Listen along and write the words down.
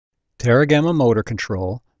Teragamma motor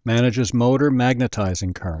control manages motor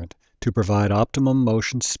magnetizing current to provide optimum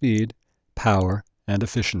motion speed, power, and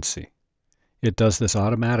efficiency. It does this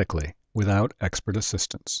automatically without expert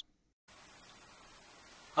assistance.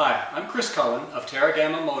 Hi, I'm Chris Cullen of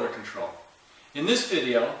Teragamma Motor Control. In this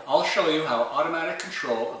video, I'll show you how automatic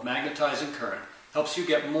control of magnetizing current helps you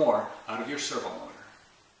get more out of your servo motor.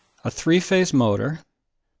 A three-phase motor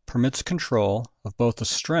permits control of both the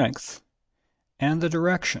strength and the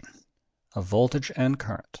direction of voltage and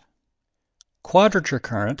current. Quadrature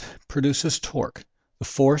current produces torque, the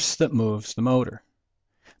force that moves the motor.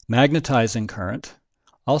 Magnetizing current,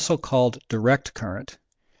 also called direct current,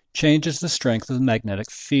 changes the strength of the magnetic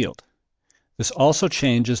field. This also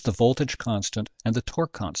changes the voltage constant and the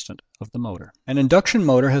torque constant of the motor. An induction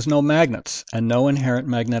motor has no magnets and no inherent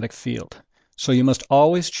magnetic field, so you must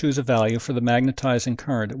always choose a value for the magnetizing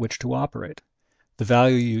current at which to operate. The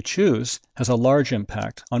value you choose has a large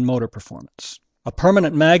impact on motor performance. A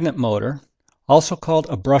permanent magnet motor, also called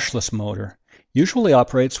a brushless motor, usually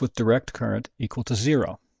operates with direct current equal to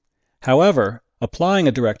 0. However, applying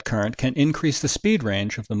a direct current can increase the speed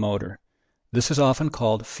range of the motor. This is often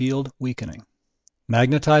called field weakening.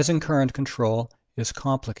 Magnetizing current control is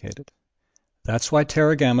complicated. That's why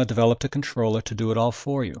Teragamma developed a controller to do it all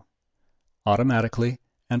for you, automatically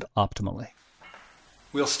and optimally.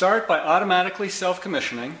 We'll start by automatically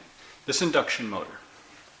self-commissioning this induction motor.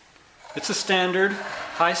 It's a standard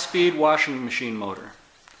high-speed washing machine motor.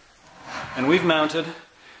 And we've mounted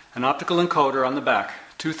an optical encoder on the back,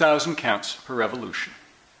 2,000 counts per revolution.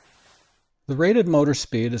 The rated motor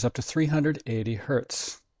speed is up to 380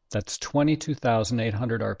 Hz. That's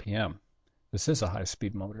 22,800 RPM. This is a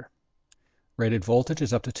high-speed motor. Rated voltage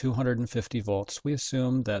is up to 250 volts. We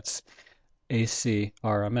assume that's AC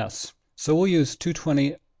RMS. So we'll use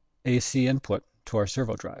 220 AC input to our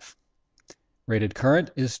servo drive. Rated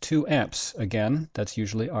current is 2 amps. Again, that's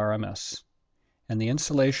usually RMS. And the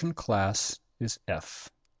insulation class is F.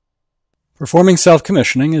 Performing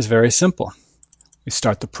self-commissioning is very simple. We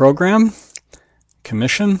start the program,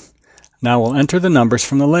 commission. Now we'll enter the numbers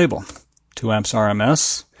from the label. 2 amps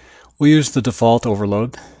RMS. We'll use the default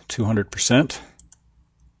overload, 200%.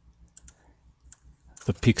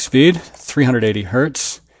 The peak speed, 380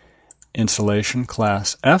 Hz. Insulation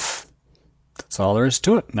class F. That's all there is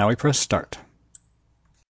to it. Now we press start.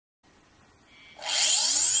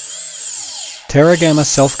 Teragamma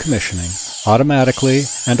self-commissioning automatically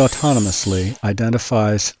and autonomously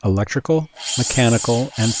identifies electrical,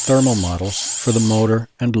 mechanical, and thermal models for the motor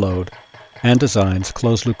and load, and designs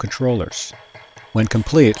closed-loop controllers. When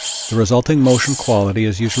complete, the resulting motion quality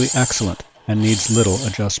is usually excellent and needs little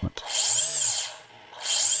adjustment.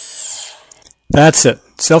 That's it.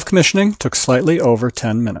 Self-commissioning took slightly over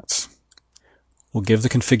 10 minutes. We'll give the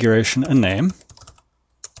configuration a name,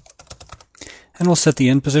 and we'll set the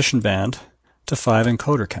in-position band to 5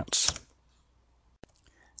 encoder counts.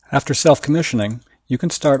 After self-commissioning, you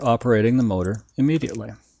can start operating the motor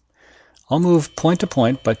immediately. I'll move point to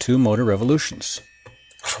point by 2 motor revolutions.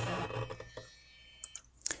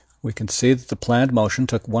 We can see that the planned motion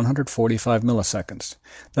took 145 milliseconds.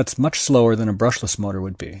 That's much slower than a brushless motor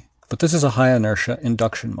would be, but this is a high inertia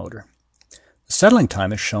induction motor. The settling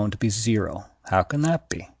time is shown to be 0. How can that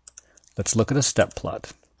be? Let's look at a step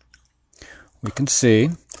plot. We can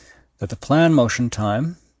see that the planned motion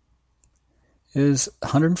time is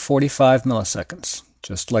 145 milliseconds,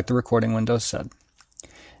 just like the recording window said.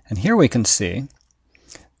 And here we can see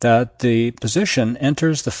that the position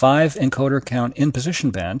enters the 5 encoder count in position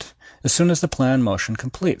band as soon as the planned motion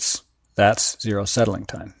completes. That's 0 settling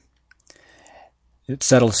time. It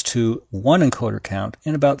settles to 1 encoder count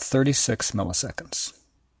in about 36 milliseconds.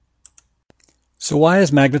 So why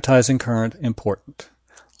is magnetizing current important?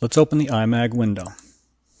 Let's open the iMag window.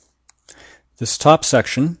 This top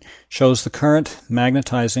section shows the current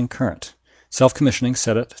magnetizing current. Self-commissioning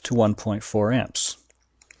set it to 1.4 amps.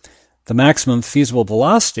 The maximum feasible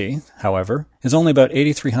velocity, however, is only about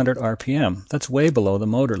 8,300 RPM. That's way below the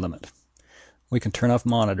motor limit. We can turn off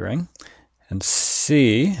monitoring and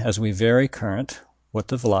see, as we vary current, what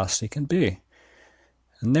the velocity can be.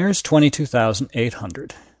 And there's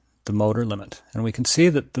 22,800, the motor limit. And we can see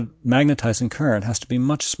that the magnetizing current has to be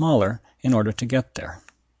much smaller in order to get there.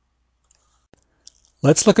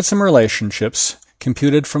 Let's look at some relationships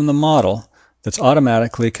computed from the model that's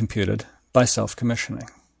automatically computed by self-commissioning.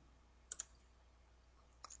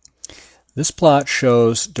 This plot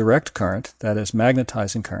shows direct current, that is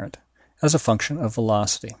magnetizing current, as a function of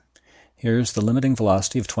velocity. Here's the limiting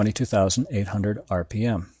velocity of 22,800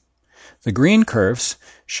 RPM. The green curves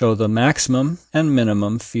show the maximum and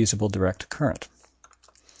minimum feasible direct current.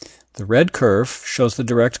 The red curve shows the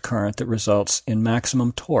direct current that results in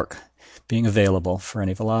maximum torque being available for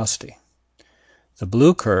any velocity. The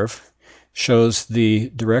blue curve shows the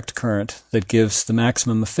direct current that gives the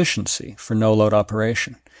maximum efficiency for no-load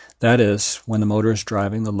operation. That is, when the motor is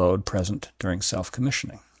driving the load present during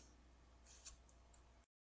self-commissioning.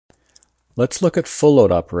 Let's look at full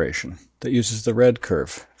load operation that uses the red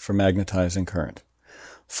curve for magnetizing current.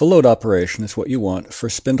 Full load operation is what you want for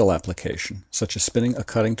spindle application, such as spinning a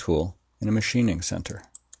cutting tool in a machining center.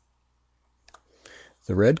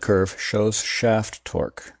 The red curve shows shaft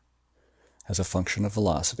torque as a function of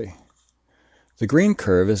velocity. The green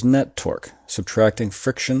curve is net torque, subtracting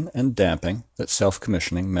friction and damping that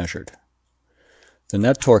self-commissioning measured. The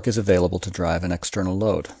net torque is available to drive an external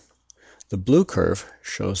load. The blue curve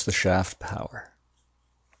shows the shaft power.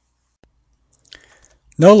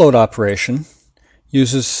 No-load operation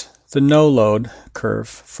uses the no-load curve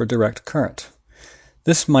for direct current.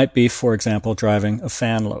 This might be, for example, driving a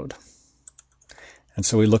fan load. And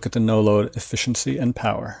so we look at the no-load efficiency and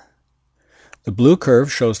power. The blue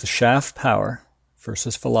curve shows the shaft power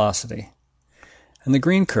versus velocity, and the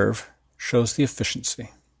green curve shows the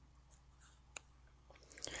efficiency.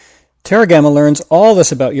 Teragamma learns all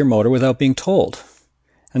this about your motor without being told,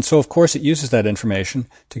 and so of course it uses that information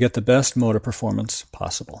to get the best motor performance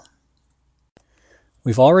possible.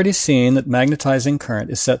 We've already seen that magnetizing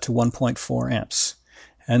current is set to 1.4 amps,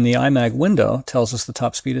 and the IMAG window tells us the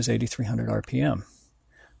top speed is 8,300 RPM.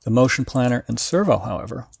 The motion planner and servo,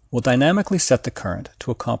 however, will dynamically set the current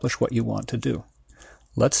to accomplish what you want to do.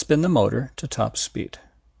 Let's spin the motor to top speed.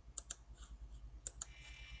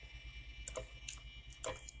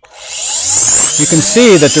 You can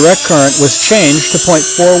see that direct current was changed to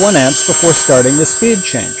 0.41 amps before starting the speed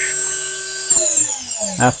change.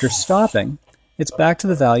 After stopping, it's back to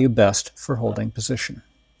the value best for holding position.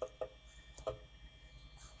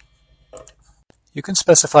 You can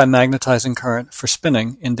specify magnetizing current for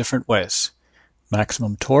spinning in different ways: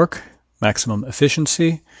 maximum torque, maximum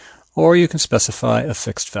efficiency, or you can specify a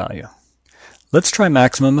fixed value. Let's try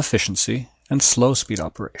maximum efficiency and slow speed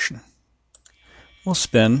operation. We'll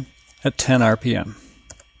spin at 10 RPM.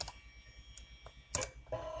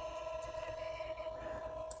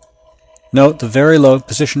 Note the very low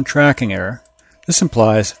position tracking error. This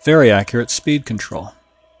implies very accurate speed control.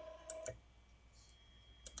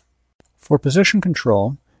 For position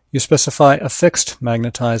control, you specify a fixed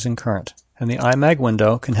magnetizing current, and the IMAG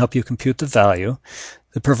window can help you compute the value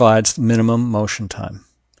that provides minimum motion time.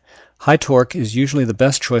 High torque is usually the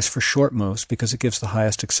best choice for short moves because it gives the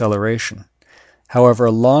highest acceleration. However,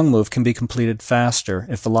 a long move can be completed faster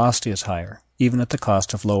if velocity is higher, even at the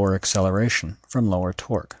cost of lower acceleration from lower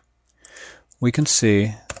torque. We can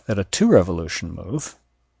see that a 2-revolution move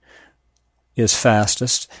is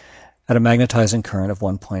fastest at a magnetizing current of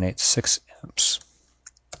 1.86 amps.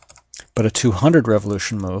 But a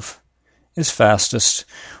 200-revolution move is fastest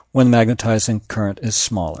when the magnetizing current is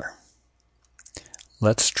smaller.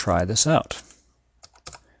 Let's try this out.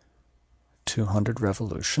 200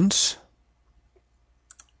 revolutions.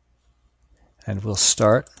 And we'll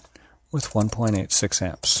start with 1.86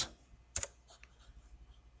 amps.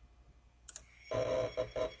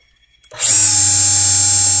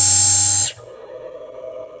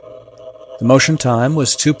 The motion time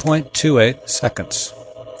was 2.28 seconds.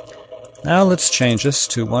 Now let's change this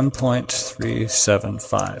to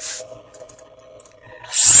 1.375.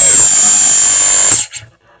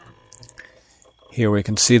 Here we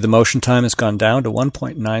can see the motion time has gone down to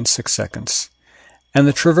 1.96 seconds, and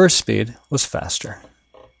the traverse speed was faster.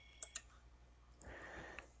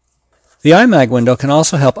 The IMAG window can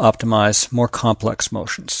also help optimize more complex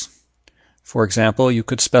motions. For example, you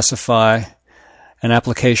could specify an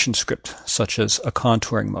application script, such as a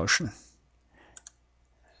contouring motion.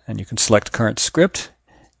 And you can select current script,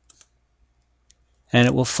 and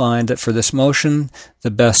it will find that for this motion,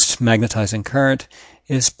 the best magnetizing current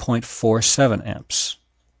is 0.47 amps.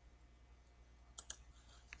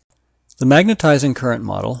 The magnetizing current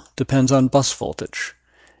model depends on bus voltage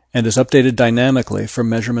and is updated dynamically from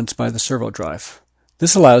measurements by the servo drive.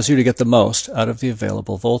 This allows you to get the most out of the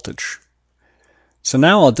available voltage. So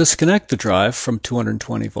now I'll disconnect the drive from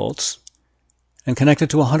 220 volts and connect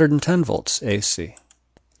it to 110 volts AC.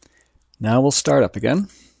 Now we'll start up again,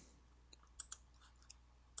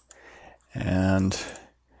 and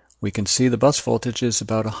we can see the bus voltage is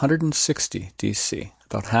about 160 DC,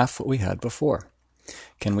 about half what we had before.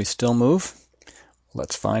 Can we still move?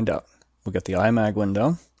 Let's find out. We'll get the IMAG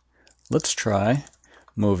window. Let's try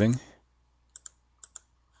moving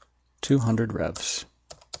 200 revs.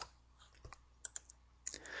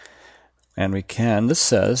 And this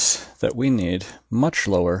says that we need much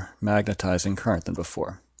lower magnetizing current than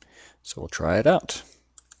before. So we'll try it out.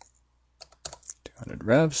 200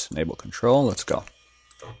 revs, enable control, let's go.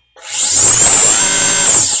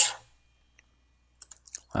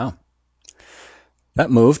 Wow. That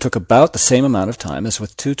move took about the same amount of time as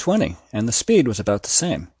with 220, and the speed was about the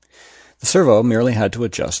same. The servo merely had to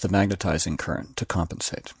adjust the magnetizing current to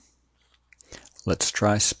compensate. Let's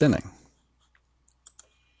try spinning.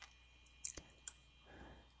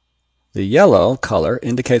 The yellow color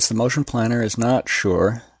indicates the motion planner is not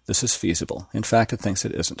sure this is feasible. In fact, it thinks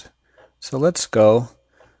it isn't. So let's go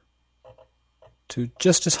to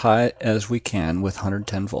just as high as we can with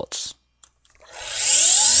 110 volts.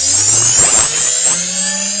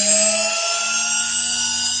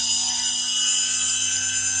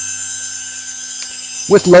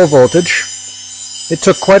 With low voltage, it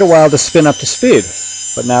took quite a while to spin up to speed,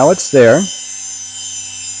 but now it's there,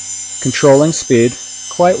 controlling speed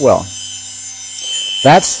quite well.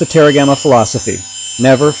 That's the Teragamma philosophy.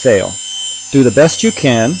 Never fail. Do the best you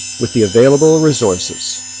can with the available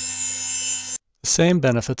resources. The same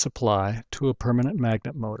benefits apply to a permanent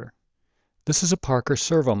magnet motor. This is a Parker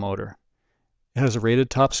servo motor. It has a rated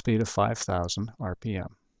top speed of 5,000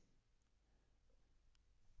 RPM.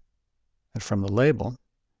 And from the label,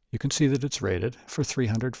 you can see that it's rated for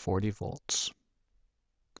 340 volts.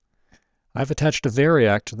 I've attached a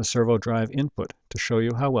variac to the servo drive input to show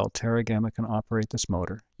you how well Teragamma can operate this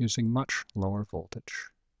motor using much lower voltage.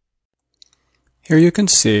 Here you can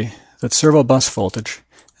see that servo bus voltage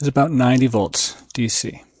is about 90 volts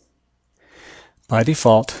DC. By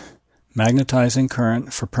default, magnetizing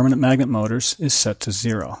current for permanent magnet motors is set to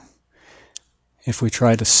 0. If we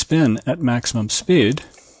try to spin at maximum speed,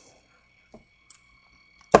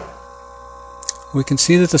 we can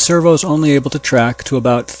see that the servo is only able to track to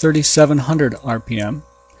about 3,700 RPM,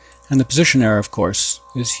 and the position error, of course,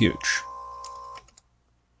 is huge.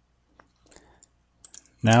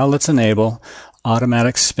 Now let's enable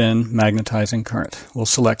automatic spin magnetizing current. We'll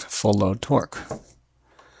select full load torque.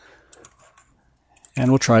 And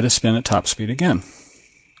we'll try to spin at top speed again.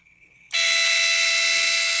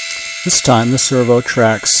 This time the servo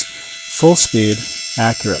tracks full speed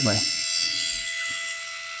accurately.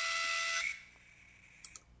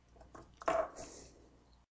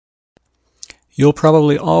 You'll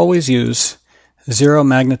probably always use 0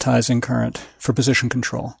 magnetizing current for position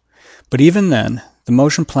control, but even then, the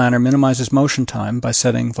motion planner minimizes motion time by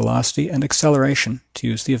setting velocity and acceleration to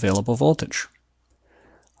use the available voltage.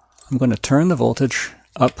 I'm going to turn the voltage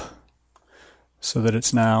up so that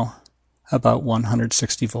it's now about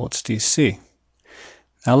 160 volts DC.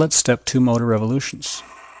 Now let's step 2 motor revolutions.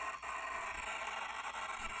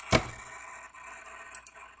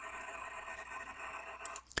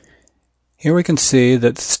 Here we can see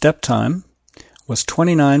that step time was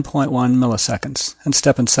 29.1 milliseconds, and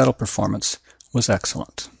step and settle performance was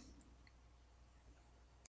excellent.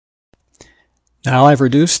 Now I've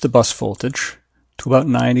reduced the bus voltage to about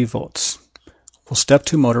 90 volts. We'll step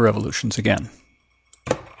 2 motor revolutions again.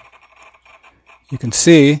 You can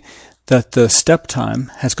see that the step time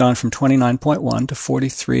has gone from 29.1 to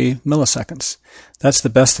 43 milliseconds. That's the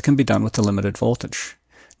best that can be done with the limited voltage.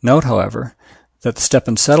 Note, however, that the step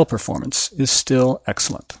and settle performance is still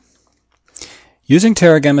excellent. Using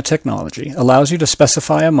Teragamma technology allows you to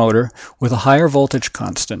specify a motor with a higher voltage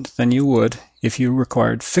constant than you would if you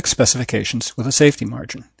required fixed specifications with a safety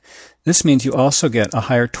margin. This means you also get a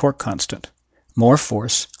higher torque constant, more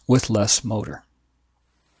force with less motor.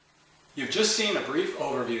 You've just seen a brief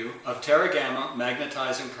overview of Teragamma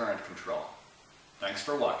magnetizing current control. Thanks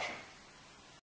for watching.